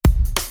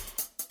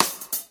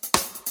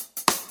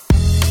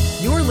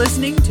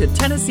listening to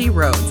Tennessee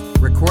Roads,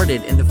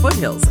 recorded in the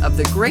foothills of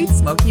the Great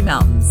Smoky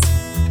Mountains.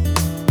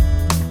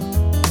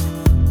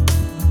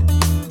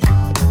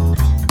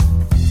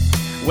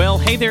 Well,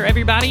 hey there,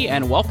 everybody,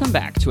 and welcome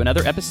back to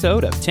another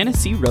episode of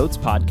Tennessee Roads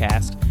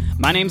Podcast.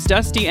 My name's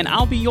Dusty, and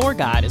I'll be your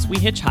guide as we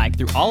hitchhike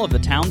through all of the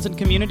towns and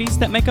communities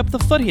that make up the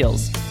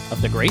foothills of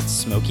the Great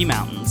Smoky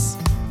Mountains.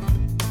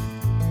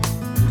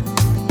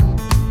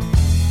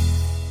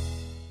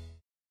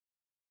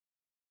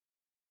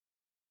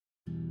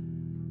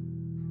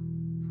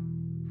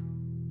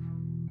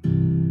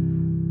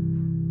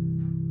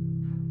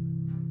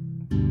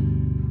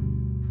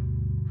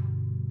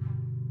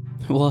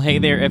 Well, hey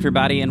there,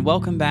 everybody, and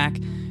welcome back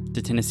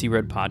to Tennessee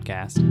Road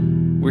Podcast.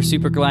 We're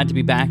super glad to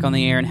be back on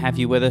the air and have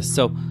you with us,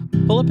 so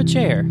pull up a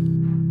chair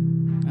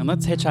and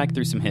let's hitchhike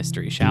through some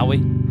history, shall we?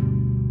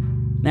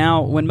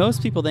 Now, when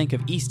most people think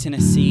of East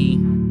Tennessee,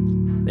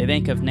 they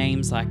think of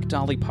names like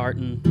Dolly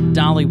Parton,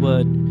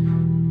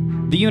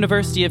 Dollywood, the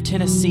University of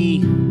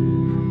Tennessee,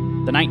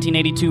 the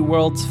 1982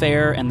 World's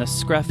Fair, and the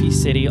scruffy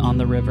city on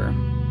the river.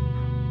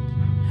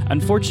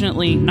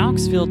 Unfortunately,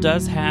 Knoxville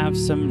does have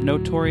some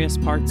notorious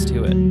parts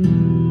to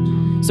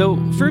it. So,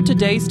 for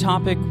today's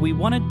topic, we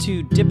wanted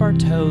to dip our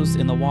toes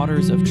in the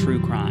waters of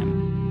true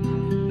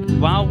crime.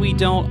 While we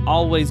don't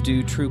always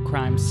do true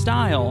crime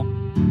style,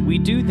 we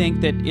do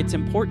think that it's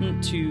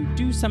important to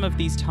do some of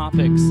these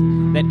topics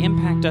that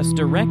impact us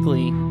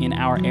directly in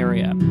our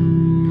area.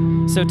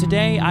 So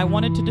today, I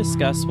wanted to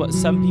discuss what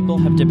some people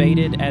have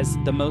debated as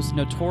the most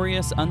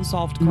notorious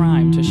unsolved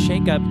crime to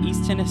shake up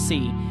East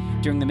Tennessee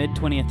during the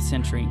mid-20th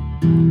century.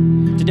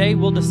 Today,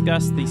 we'll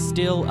discuss the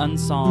still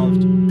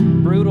unsolved,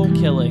 brutal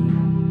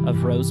killing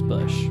of Rose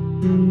Bush.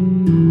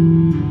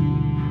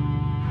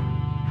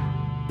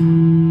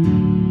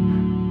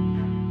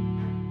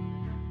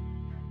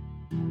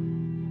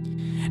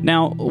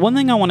 Now, one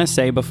thing I want to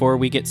say before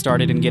we get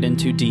started and get in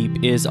too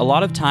deep is a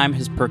lot of time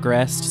has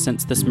progressed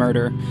since this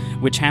murder,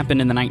 which happened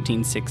in the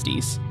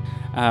 1960s.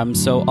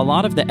 So a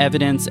lot of the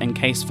evidence and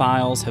case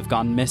files have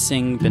gone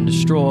missing, been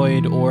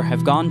destroyed, or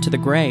have gone to the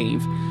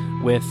grave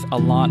with a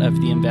lot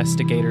of the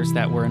investigators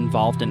that were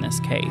involved in this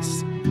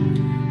case.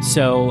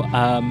 So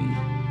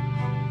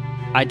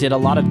I did a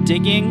lot of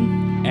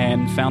digging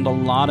and found a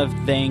lot of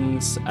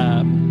things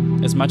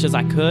as much as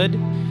I could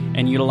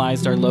and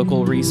utilized our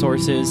local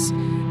resources.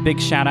 Big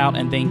shout out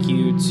and thank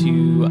you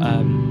to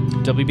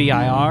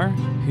WBIR,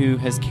 who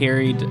has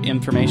carried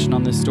information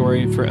on this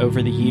story for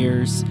over the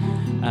years.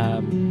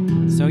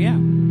 So yeah,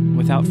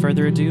 without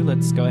further ado,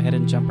 let's go ahead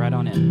and jump right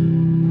on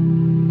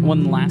in.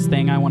 One last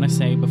thing I want to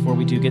say before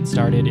we do get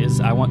started is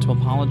I want to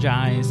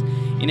apologize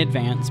in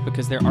advance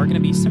because there are going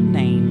to be some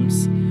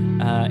names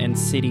and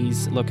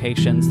cities,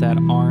 locations that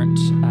aren't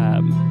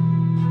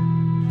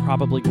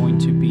probably going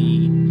to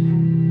be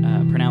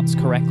pronounced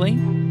correctly.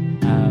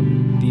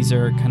 These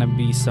are going to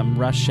be some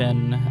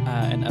Russian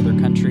and other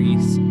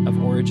countries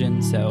of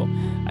origin, so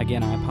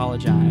again, I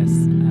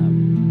apologize.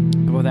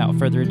 But without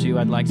further ado,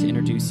 I'd like to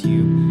introduce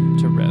you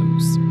to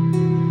Rose.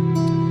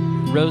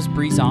 Rose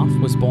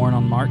Brezoff was born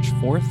on March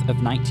 4th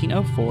of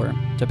 1904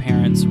 to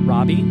parents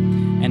Robbie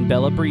and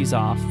Bella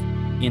Brezoff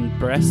in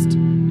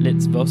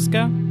Brest-Litovsk,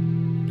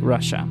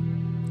 Russia.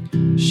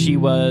 She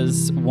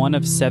was one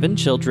of 7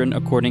 children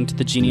according to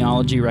the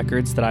genealogy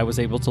records that I was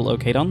able to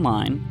locate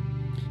online.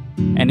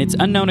 And it's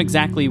unknown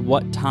exactly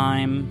what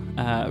time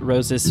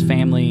Rose's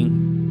family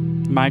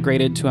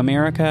migrated to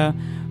America,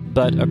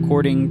 but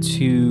according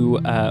to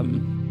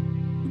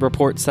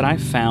reports that I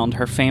found,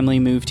 her family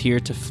moved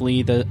here to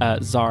flee the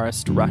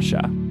Tsarist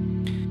Russia.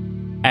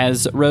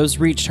 As Rose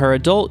reached her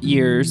adult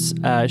years,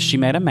 she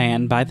met a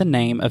man by the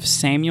name of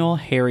Samuel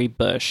Harry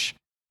Bush,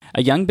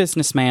 a young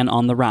businessman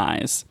on the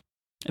rise.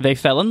 They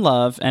fell in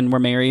love and were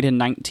married in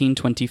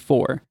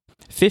 1924.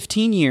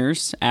 15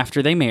 years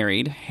after they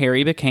married,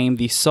 Harry became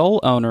the sole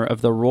owner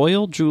of the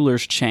Royal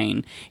Jewelers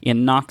chain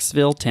in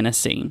Knoxville,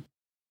 Tennessee.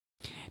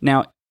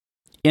 Now,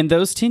 in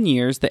those 10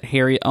 years that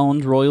Harry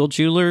owned Royal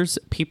Jewelers,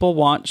 people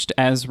watched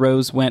as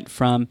Rose went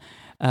from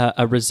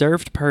a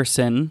reserved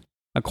person,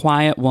 a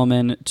quiet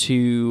woman,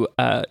 to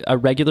a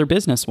regular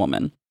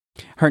businesswoman.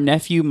 Her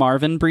nephew,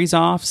 Marvin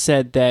Brezoff,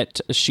 said that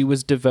she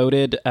was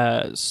devoted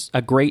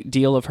a great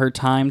deal of her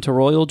time to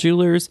Royal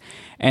Jewelers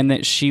and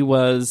that she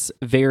was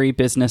very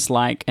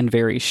businesslike and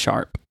very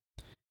sharp.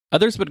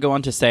 Others would go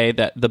on to say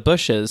that the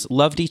Bushes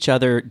loved each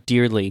other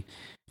dearly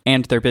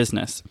and their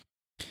business.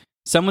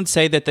 Some would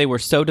say that they were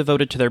so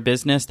devoted to their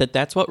business that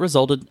that's what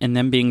resulted in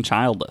them being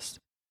childless.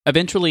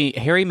 Eventually,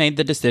 Harry made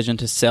the decision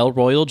to sell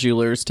Royal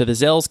Jewelers to the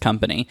Zales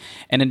Company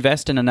and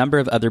invest in a number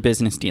of other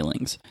business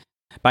dealings.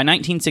 By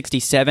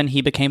 1967,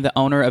 he became the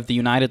owner of the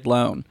United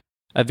Loan,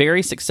 a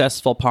very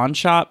successful pawn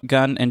shop,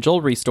 gun, and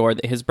jewelry store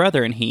that his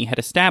brother and he had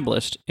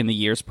established in the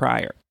years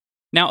prior.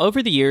 Now,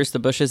 over the years, the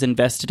Bushes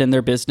invested in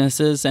their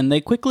businesses, and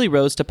they quickly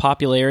rose to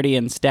popularity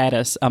and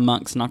status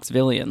amongst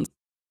Knoxvillians.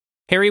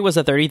 Harry was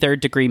a 33rd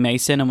degree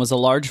Mason and was a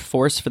large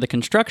force for the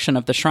construction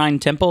of the Shrine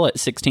Temple at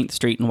 16th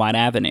Street and White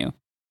Avenue.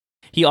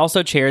 He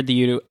also chaired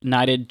the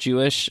United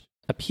Jewish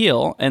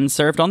appeal and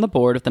served on the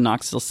board of the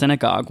Knoxville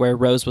Synagogue, where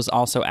Rose was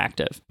also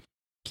active.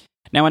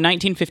 Now, in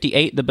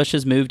 1958, the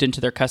Bushes moved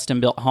into their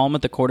custom-built home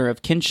at the corner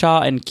of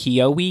Kinshaw and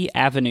Keowee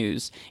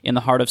Avenues in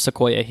the heart of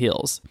Sequoia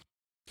Hills.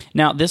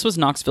 Now, this was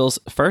Knoxville's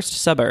first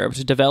suburb,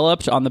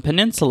 developed on the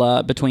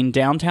peninsula between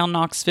downtown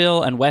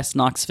Knoxville and West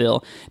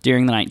Knoxville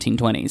during the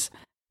 1920s.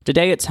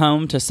 Today, it's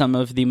home to some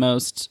of the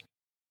most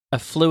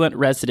affluent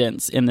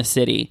residents in the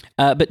city.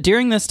 But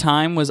during this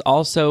time was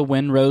also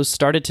when Rose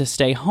started to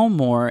stay home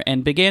more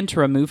and began to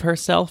remove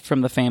herself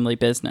from the family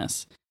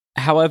business.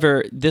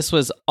 However, this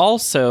was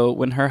also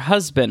when her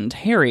husband,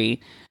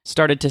 Harry,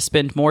 started to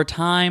spend more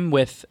time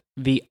with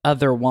the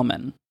other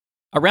woman.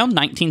 Around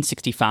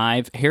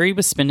 1965, Harry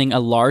was spending a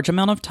large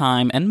amount of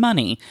time and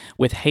money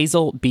with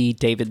Hazel B.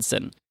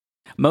 Davidson.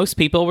 Most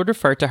people would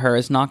refer to her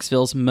as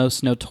Knoxville's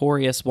most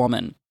notorious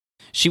woman.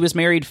 She was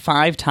married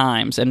 5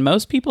 times, and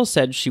most people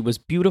said she was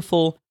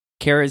beautiful,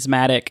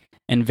 charismatic,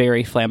 and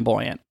very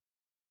flamboyant.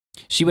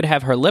 She would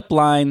have her lip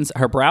lines,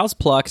 her brows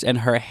plucked, and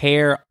her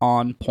hair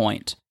on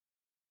point.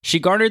 She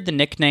garnered the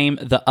nickname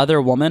The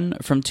Other Woman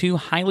from 2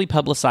 highly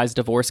publicized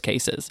divorce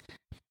cases.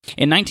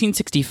 In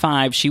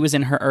 1965, she was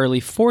in her early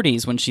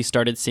 40s when she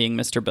started seeing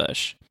Mr.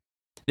 Bush.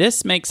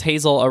 This makes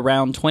Hazel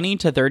around 20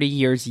 to 30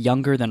 years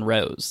younger than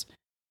Rose.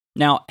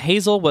 Now,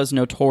 Hazel was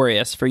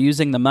notorious for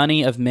using the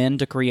money of men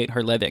to create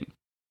her living.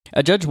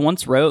 A judge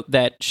once wrote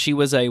that she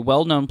was a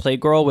well-known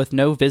playgirl with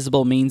no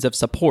visible means of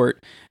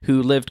support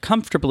who lived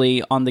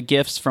comfortably on the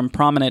gifts from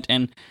prominent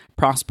and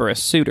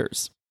prosperous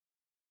suitors.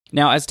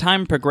 Now, as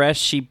time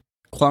progressed, she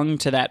clung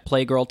to that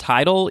playgirl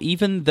title,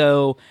 even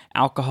though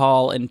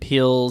alcohol and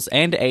pills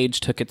and age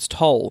took its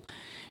toll.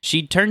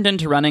 She turned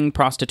into running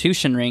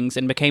prostitution rings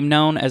and became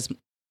known as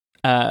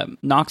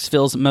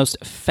Knoxville's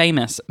most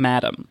famous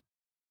madam.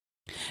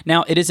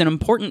 Now, it is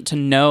important to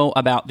know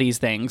about these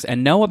things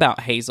and know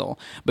about Hazel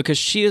because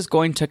she is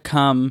going to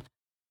come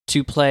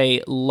to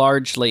play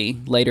largely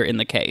later in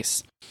the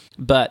case.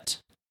 But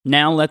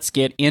now let's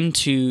get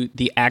into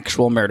the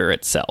actual murder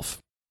itself.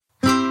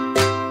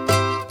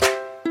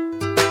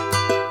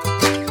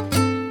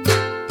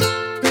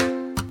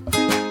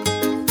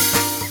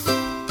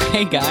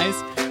 Hey guys,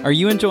 are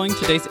you enjoying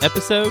today's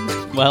episode?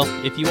 Well,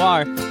 if you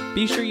are,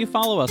 be sure you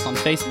follow us on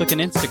Facebook and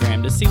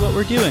Instagram to see what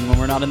we're doing when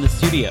we're not in the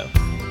studio.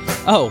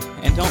 Oh,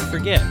 and don't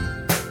forget,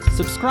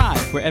 subscribe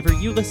wherever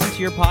you listen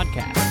to your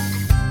podcast.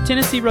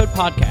 Tennessee Road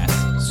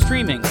Podcast,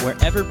 streaming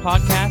wherever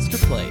podcasts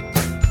are played.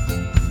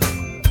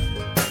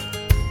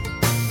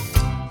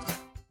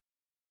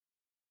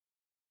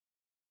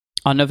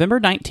 On November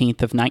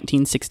 19th of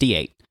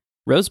 1968,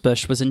 Rose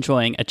Bush was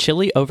enjoying a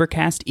chilly,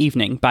 overcast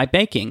evening by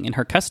baking in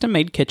her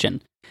custom-made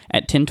kitchen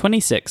at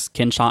 1026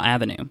 Kinshaw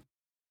Avenue.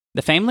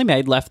 The family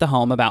maid left the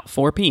home about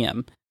 4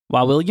 p.m.,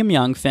 while William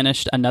Young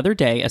finished another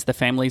day as the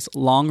family's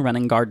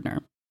long-running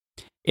gardener.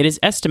 It is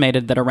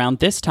estimated that around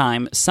this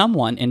time,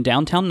 someone in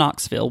downtown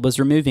Knoxville was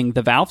removing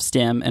the valve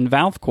stem and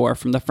valve core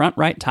from the front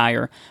right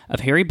tire of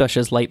Harry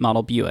Bush's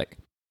late-model Buick.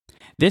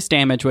 This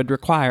damage would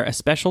require a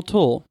special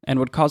tool and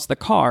would cause the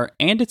car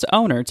and its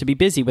owner to be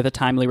busy with a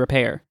timely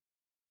repair.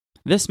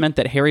 This meant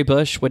that Harry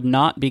Bush would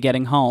not be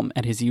getting home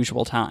at his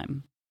usual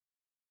time.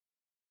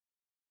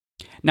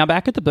 Now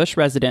back at the Bush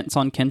residence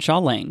on Kinshaw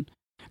Lane,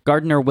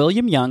 gardener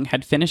William Young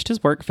had finished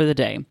his work for the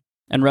day,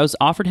 and Rose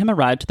offered him a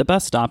ride to the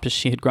bus stop as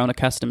she had grown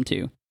accustomed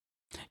to.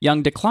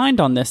 Young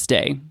declined on this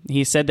day.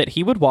 He said that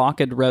he would walk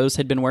and Rose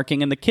had been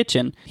working in the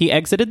kitchen. He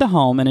exited the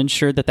home and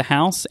ensured that the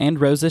house and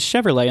Rose's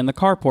Chevrolet in the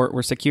carport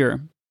were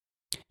secure.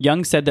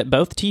 Young said that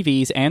both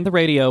TVs and the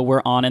radio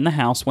were on in the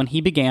house when he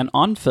began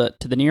on foot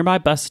to the nearby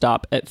bus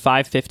stop at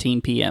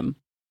 5:15 p.m.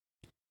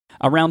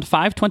 Around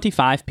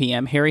 5:25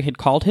 p.m., Harry had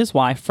called his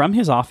wife from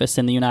his office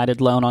in the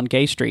United Loan on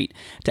Gay Street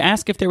to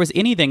ask if there was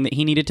anything that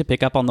he needed to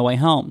pick up on the way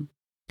home.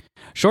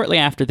 Shortly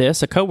after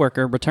this, a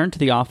coworker returned to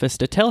the office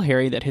to tell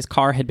Harry that his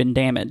car had been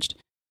damaged.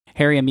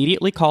 Harry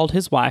immediately called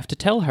his wife to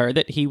tell her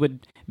that he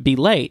would be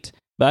late,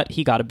 but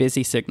he got a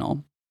busy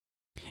signal.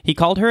 He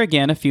called her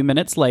again a few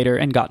minutes later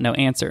and got no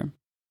answer.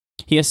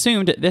 He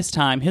assumed at this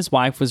time his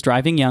wife was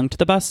driving Young to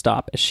the bus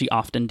stop, as she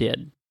often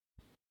did.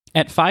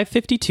 At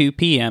 5:52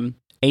 p.m.,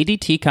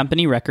 ADT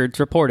Company records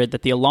reported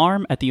that the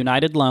alarm at the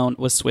United Loan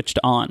was switched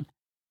on.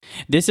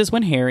 This is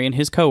when Harry and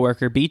his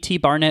coworker B.T.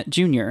 Barnett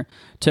Jr.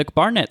 took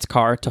Barnett's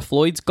car to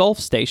Floyd's Gulf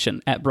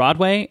Station at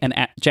Broadway and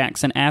at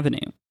Jackson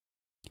Avenue.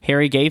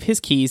 Harry gave his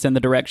keys and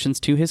the directions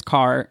to his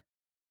car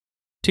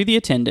to the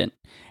attendant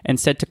and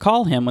said to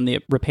call him when the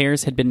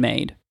repairs had been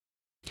made.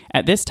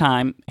 At this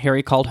time,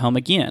 Harry called home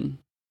again,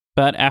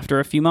 but after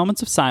a few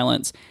moments of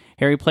silence,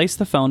 Harry placed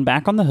the phone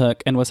back on the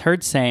hook and was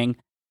heard saying,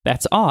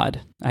 "That's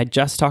odd. I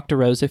just talked to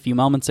Rose a few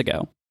moments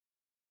ago."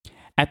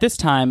 At this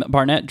time,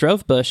 Barnett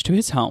drove Bush to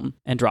his home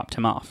and dropped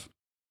him off.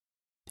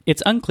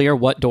 It's unclear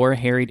what door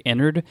Harry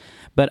entered,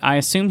 but I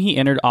assume he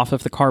entered off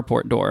of the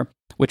carport door,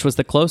 which was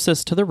the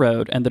closest to the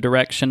road and the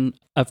direction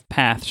of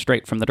path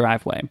straight from the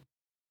driveway.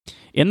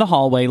 In the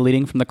hallway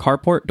leading from the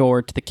carport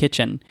door to the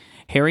kitchen,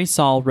 Harry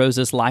saw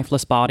Rose's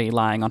lifeless body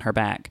lying on her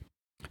back.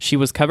 She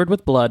was covered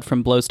with blood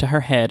from blows to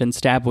her head and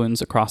stab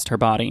wounds across her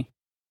body.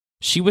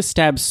 She was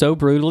stabbed so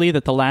brutally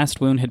that the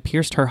last wound had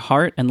pierced her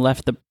heart and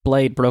left the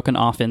blade broken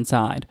off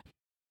inside.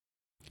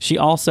 She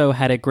also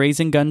had a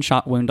grazing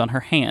gunshot wound on her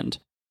hand.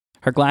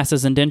 Her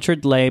glasses and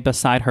indentured lay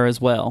beside her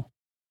as well.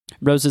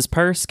 Rose's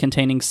purse,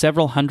 containing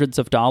several hundreds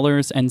of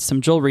dollars and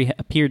some jewelry,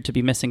 appeared to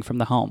be missing from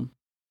the home.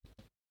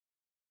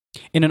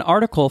 In an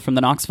article from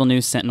the Knoxville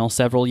News-Sentinel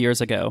several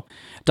years ago,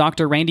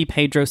 Dr. Randy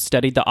Pedro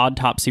studied the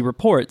autopsy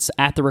reports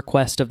at the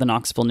request of the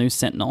Knoxville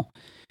News-Sentinel.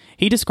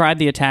 He described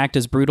the attack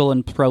as brutal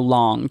and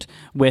prolonged,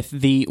 with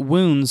the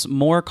wounds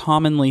more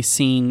commonly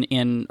seen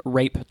in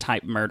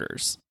rape-type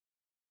murders.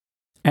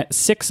 At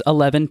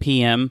 6:11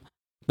 p.m.,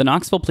 the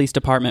Knoxville Police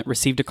Department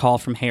received a call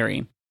from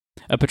Harry.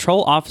 A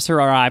patrol officer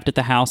arrived at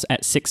the house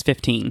at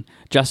 6:15,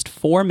 just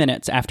 4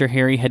 minutes after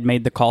Harry had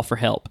made the call for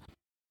help.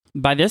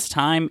 By this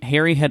time,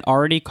 Harry had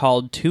already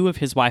called two of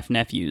his wife's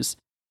nephews,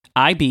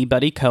 I.B.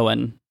 Buddy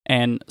Cohen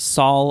and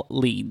Saul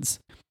Leeds.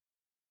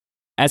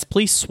 As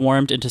police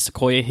swarmed into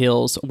Sequoia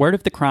Hills, word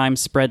of the crime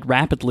spread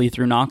rapidly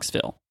through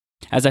Knoxville.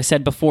 As I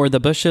said before, the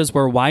Bushes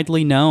were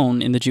widely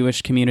known in the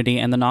Jewish community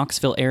and the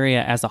Knoxville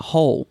area as a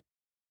whole.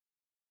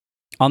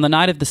 On the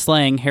night of the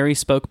slaying, Harry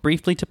spoke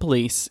briefly to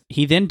police.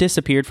 He then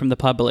disappeared from the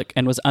public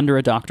and was under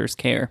a doctor's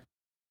care.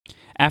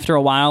 After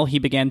a while, he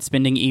began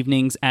spending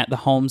evenings at the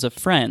homes of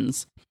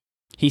friends.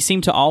 He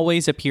seemed to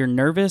always appear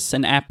nervous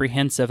and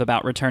apprehensive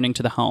about returning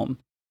to the home.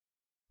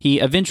 He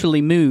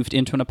eventually moved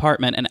into an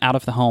apartment and out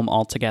of the home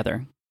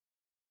altogether.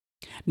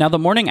 Now, the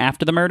morning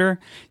after the murder,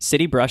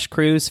 city brush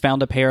crews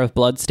found a pair of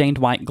blood-stained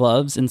white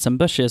gloves in some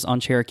bushes on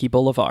Cherokee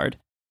Boulevard.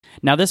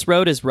 Now, this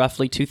road is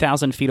roughly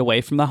 2,000 feet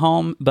away from the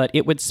home, but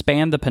it would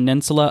span the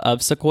peninsula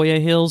of Sequoia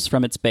Hills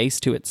from its base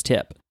to its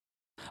tip.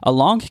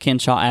 Along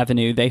Kenshaw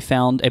Avenue, they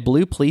found a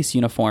blue police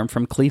uniform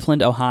from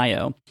Cleveland,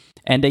 Ohio,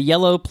 and a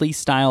yellow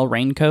police-style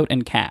raincoat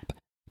and cap,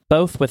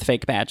 both with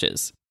fake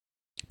badges.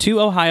 2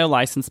 Ohio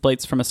license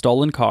plates from a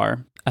stolen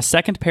car, a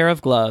second pair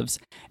of gloves,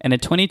 and a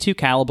 .22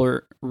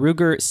 caliber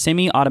Ruger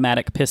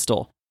semi-automatic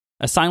pistol.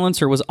 A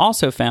silencer was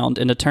also found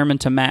and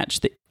determined to match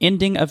the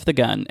ending of the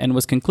gun and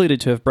was concluded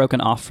to have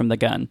broken off from the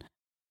gun.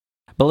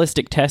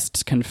 Ballistic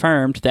tests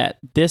confirmed that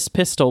this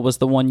pistol was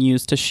the one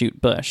used to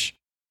shoot Bush.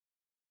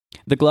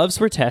 The gloves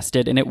were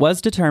tested, and it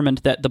was determined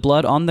that the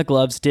blood on the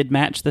gloves did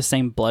match the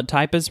same blood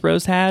type as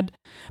Rose had.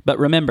 But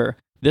remember,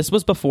 this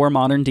was before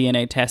modern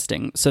DNA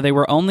testing, so they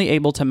were only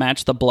able to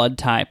match the blood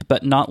type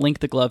but not link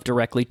the glove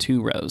directly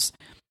to Rose.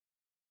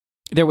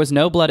 There was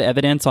no blood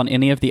evidence on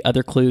any of the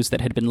other clues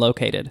that had been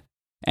located.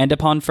 And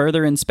upon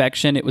further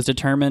inspection, it was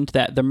determined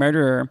that the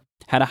murderer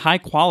had a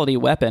high-quality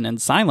weapon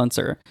and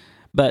silencer,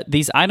 but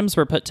these items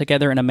were put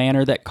together in a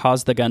manner that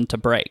caused the gun to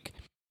break.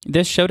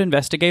 This showed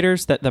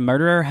investigators that the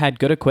murderer had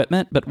good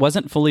equipment but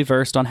wasn't fully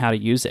versed on how to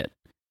use it.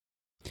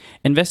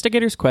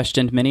 Investigators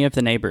questioned many of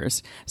the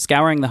neighbors,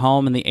 scouring the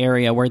home and the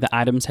area where the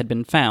items had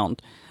been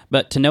found,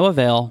 but to no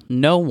avail,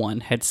 no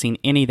one had seen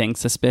anything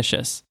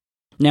suspicious.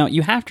 Now,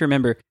 you have to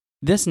remember,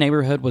 this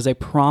neighborhood was a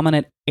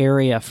prominent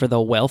area for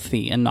the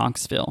wealthy in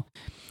Knoxville.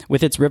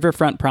 With its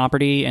riverfront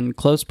property and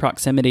close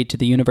proximity to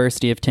the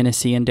University of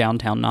Tennessee in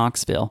downtown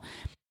Knoxville,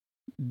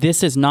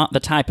 this is not the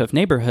type of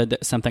neighborhood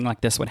that something like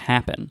this would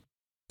happen.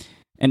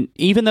 And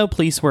even though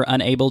police were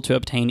unable to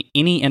obtain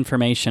any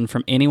information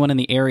from anyone in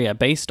the area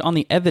based on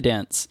the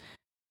evidence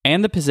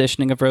and the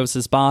positioning of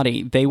Rose's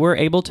body, they were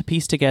able to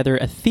piece together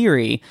a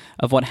theory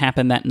of what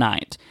happened that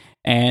night.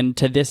 And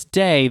to this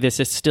day, this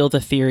is still the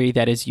theory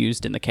that is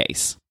used in the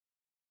case.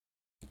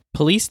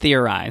 Police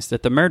theorized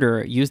that the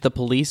murderer used the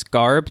police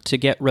garb to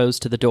get Rose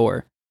to the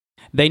door.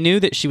 They knew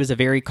that she was a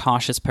very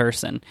cautious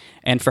person,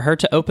 and for her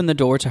to open the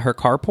door to her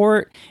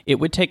carport, it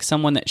would take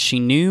someone that she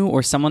knew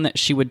or someone that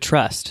she would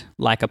trust,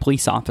 like a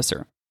police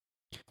officer.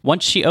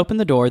 Once she opened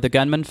the door, the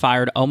gunman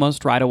fired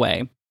almost right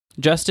away,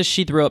 just as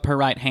she threw up her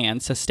right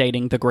hand,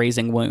 sustaining the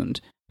grazing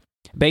wound.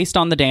 Based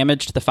on the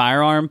damage to the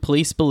firearm,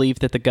 police believe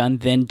that the gun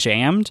then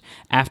jammed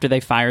after they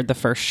fired the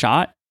first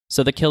shot,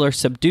 so the killer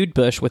subdued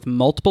Bush with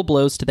multiple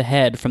blows to the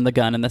head from the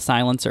gun and the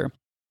silencer.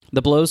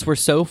 The blows were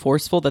so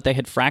forceful that they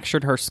had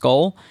fractured her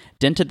skull,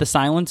 dented the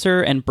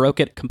silencer, and broke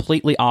it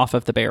completely off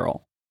of the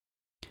barrel.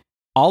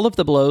 All of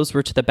the blows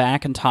were to the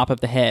back and top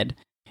of the head,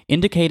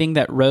 indicating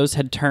that Rose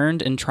had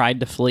turned and tried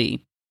to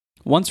flee.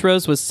 Once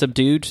Rose was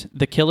subdued,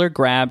 the killer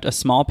grabbed a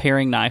small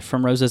paring knife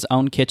from Rose's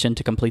own kitchen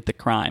to complete the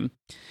crime.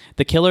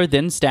 The killer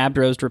then stabbed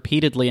Rose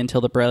repeatedly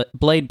until the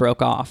blade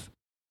broke off.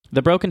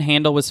 The broken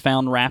handle was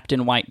found wrapped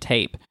in white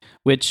tape,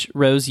 which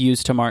Rose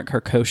used to mark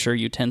her kosher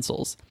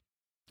utensils.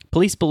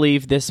 Police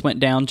believe this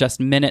went down just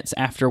minutes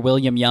after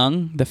William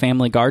Young, the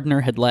family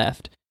gardener, had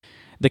left.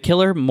 The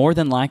killer more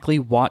than likely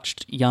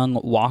watched Young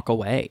walk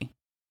away.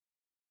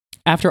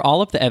 After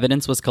all of the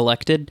evidence was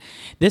collected,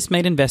 this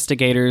made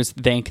investigators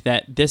think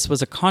that this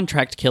was a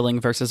contract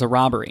killing versus a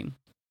robbery.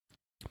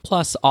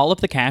 Plus, all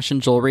of the cash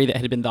and jewelry that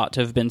had been thought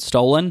to have been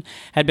stolen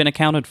had been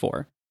accounted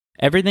for.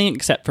 Everything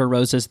except for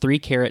Rose's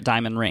 3-carat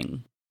diamond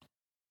ring.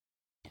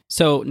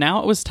 So now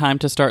it was time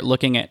to start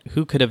looking at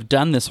who could have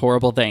done this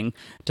horrible thing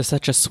to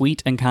such a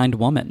sweet and kind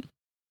woman.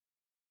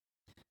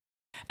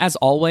 As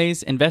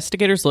always,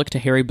 investigators looked to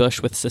Harry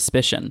Bush with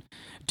suspicion.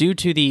 Due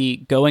to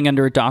the going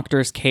under a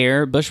doctor's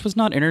care, Bush was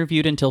not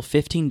interviewed until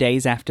 15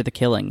 days after the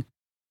killing.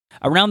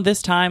 Around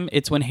this time,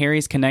 it's when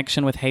Harry's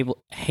connection with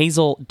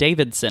Hazel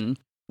Davidson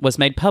was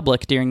made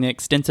public during the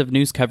extensive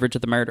news coverage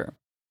of the murder.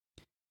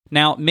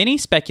 Now, many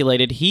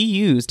speculated he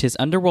used his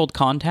underworld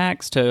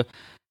contacts to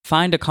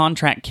find a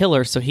contract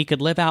killer so he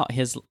could live out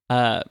his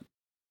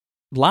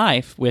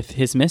life with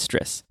his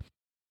mistress.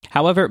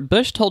 However,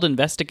 Bush told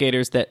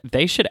investigators that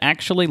they should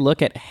actually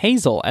look at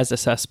Hazel as a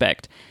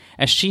suspect,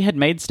 as she had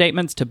made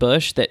statements to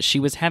Bush that she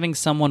was having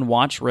someone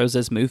watch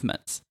Rosa's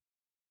movements.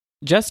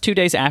 Just 2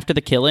 days after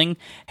the killing,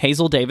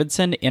 Hazel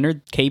Davidson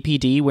entered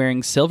KPD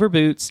wearing silver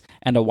boots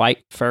and a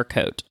white fur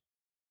coat.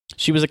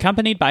 She was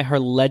accompanied by her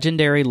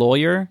legendary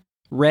lawyer,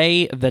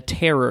 Ray the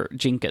Terror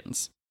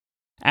Jenkins.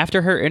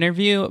 After her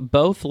interview,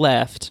 both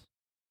left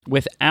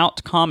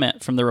without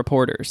comment from the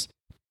reporters.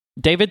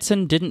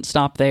 Davidson didn't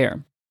stop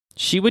there.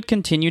 She would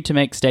continue to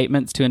make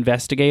statements to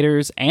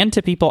investigators and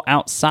to people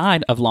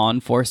outside of law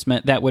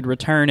enforcement that would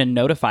return and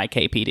notify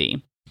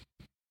KPD.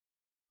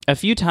 A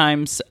few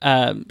times,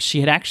 she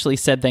had actually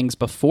said things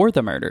before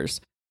the murders,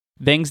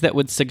 things that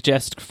would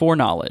suggest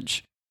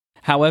foreknowledge.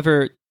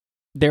 However,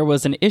 there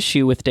was an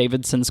issue with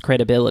Davidson's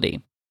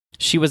credibility.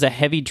 She was a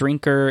heavy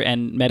drinker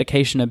and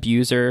medication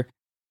abuser,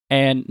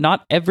 and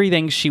not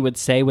everything she would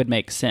say would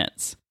make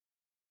sense.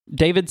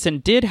 Davidson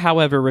did,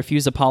 however,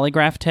 refuse a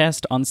polygraph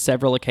test on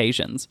several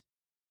occasions.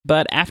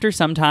 But after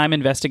some time,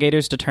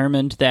 investigators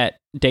determined that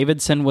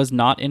Davidson was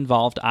not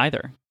involved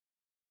either.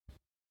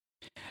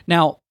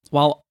 Now,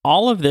 while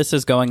all of this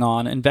is going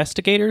on,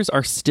 investigators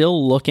are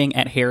still looking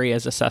at Harry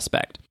as a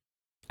suspect.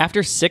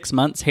 After 6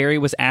 months, Harry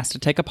was asked to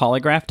take a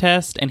polygraph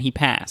test, and he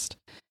passed.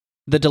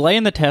 The delay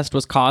in the test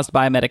was caused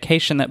by a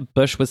medication that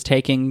Bush was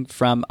taking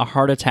from a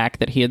heart attack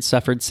that he had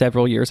suffered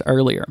several years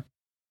earlier.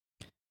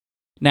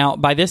 Now,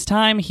 by this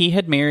time, he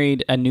had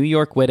married a New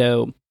York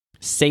widow,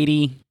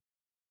 Sadie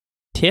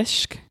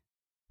Tisch,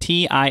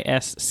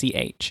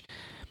 Tisch,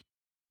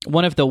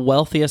 one of the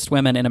wealthiest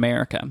women in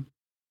America.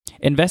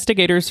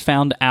 Investigators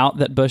found out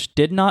that Bush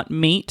did not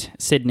meet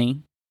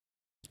Sydney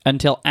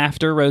until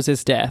after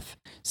Rose's death,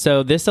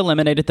 so this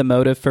eliminated the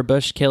motive for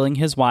Bush killing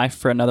his wife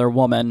for another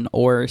woman,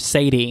 or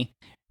Sadie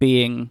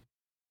being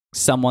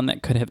someone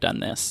that could have done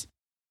this.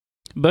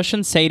 Bush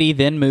and Sadie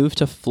then moved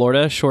to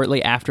Florida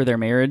shortly after their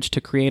marriage to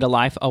create a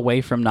life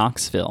away from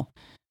Knoxville.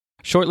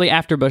 Shortly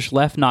after Bush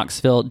left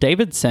Knoxville,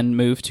 Davidson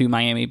moved to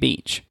Miami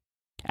Beach.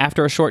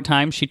 After a short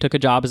time, she took a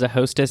job as a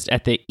hostess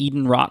at the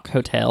Eden Rock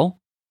Hotel,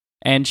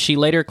 and she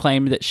later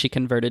claimed that she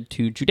converted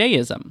to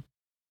Judaism.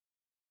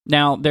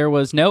 Now, there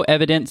was no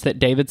evidence that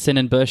Davidson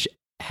and Bush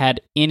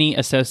had any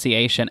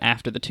association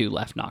after the two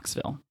left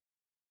Knoxville.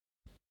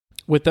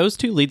 With those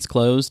two leads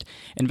closed,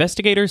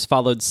 investigators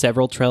followed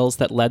several trails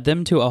that led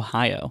them to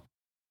Ohio.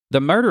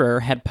 The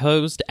murderer had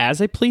posed as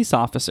a police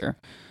officer,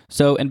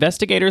 so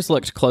investigators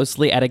looked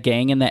closely at a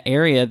gang in the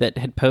area that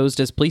had posed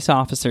as police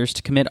officers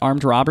to commit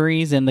armed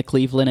robberies in the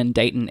Cleveland and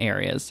Dayton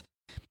areas.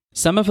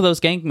 Some of those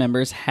gang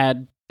members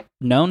had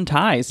known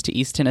ties to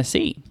East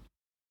Tennessee.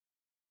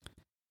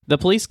 The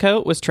police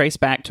coat was traced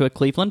back to a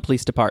Cleveland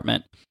police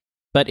department,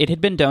 but it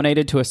had been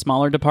donated to a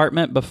smaller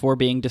department before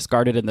being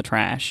discarded in the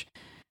trash.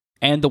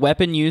 And the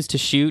weapon used to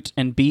shoot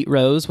and beat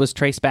Rose was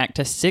traced back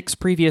to 6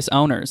 previous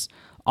owners,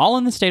 all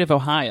in the state of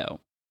Ohio.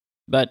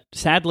 But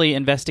sadly,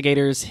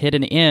 investigators hit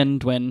an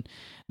end when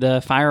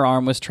the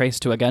firearm was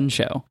traced to a gun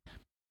show.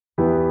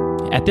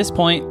 At this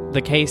point,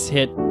 the case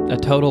hit a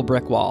total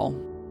brick wall.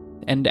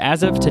 And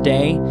as of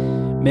today,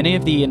 many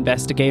of the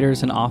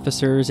investigators and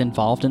officers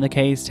involved in the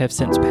case have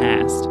since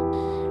passed.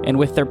 And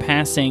with their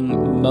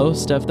passing,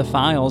 most of the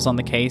files on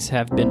the case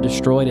have been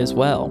destroyed as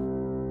well.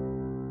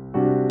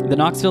 The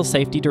Knoxville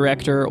Safety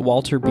Director,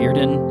 Walter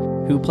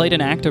Bearden, who played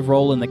an active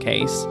role in the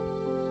case,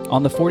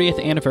 on the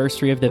 40th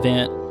anniversary of the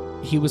event,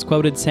 he was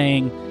quoted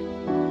saying,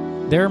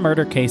 "There are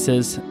murder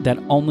cases that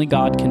only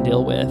God can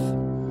deal with,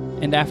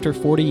 and after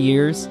 40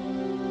 years,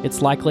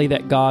 it's likely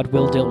that God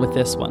will deal with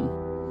this one.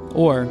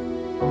 Or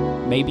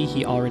maybe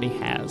he already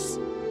has."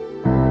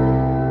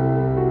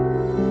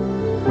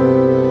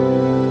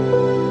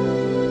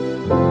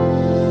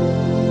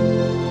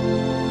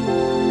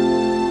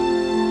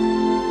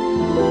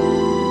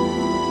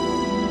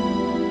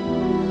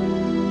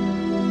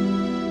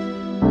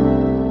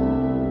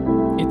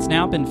 It's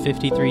now been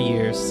 53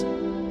 years,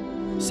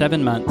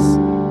 7 months,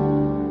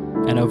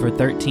 and over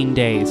 13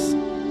 days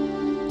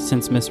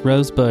since Miss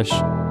Rose Bush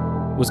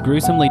was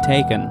gruesomely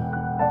taken.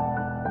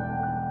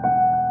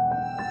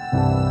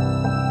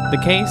 The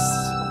case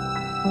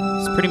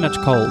is pretty much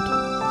cold.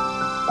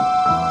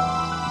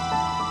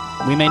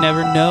 We may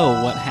never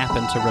know what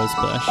happened to Rose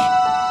Bush,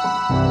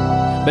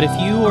 but if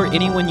you or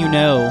anyone you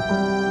know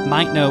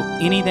might know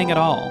anything at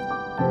all,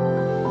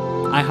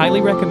 I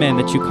highly recommend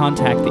that you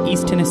contact the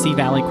East Tennessee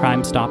Valley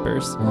Crime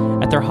Stoppers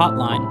at their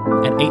hotline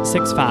at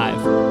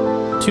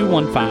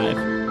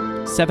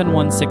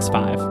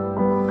 865-215-7165.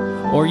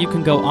 Or you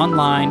can go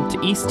online to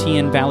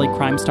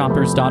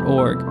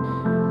easttnvalleycrimestoppers.org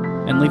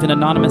and leave an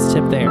anonymous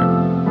tip there.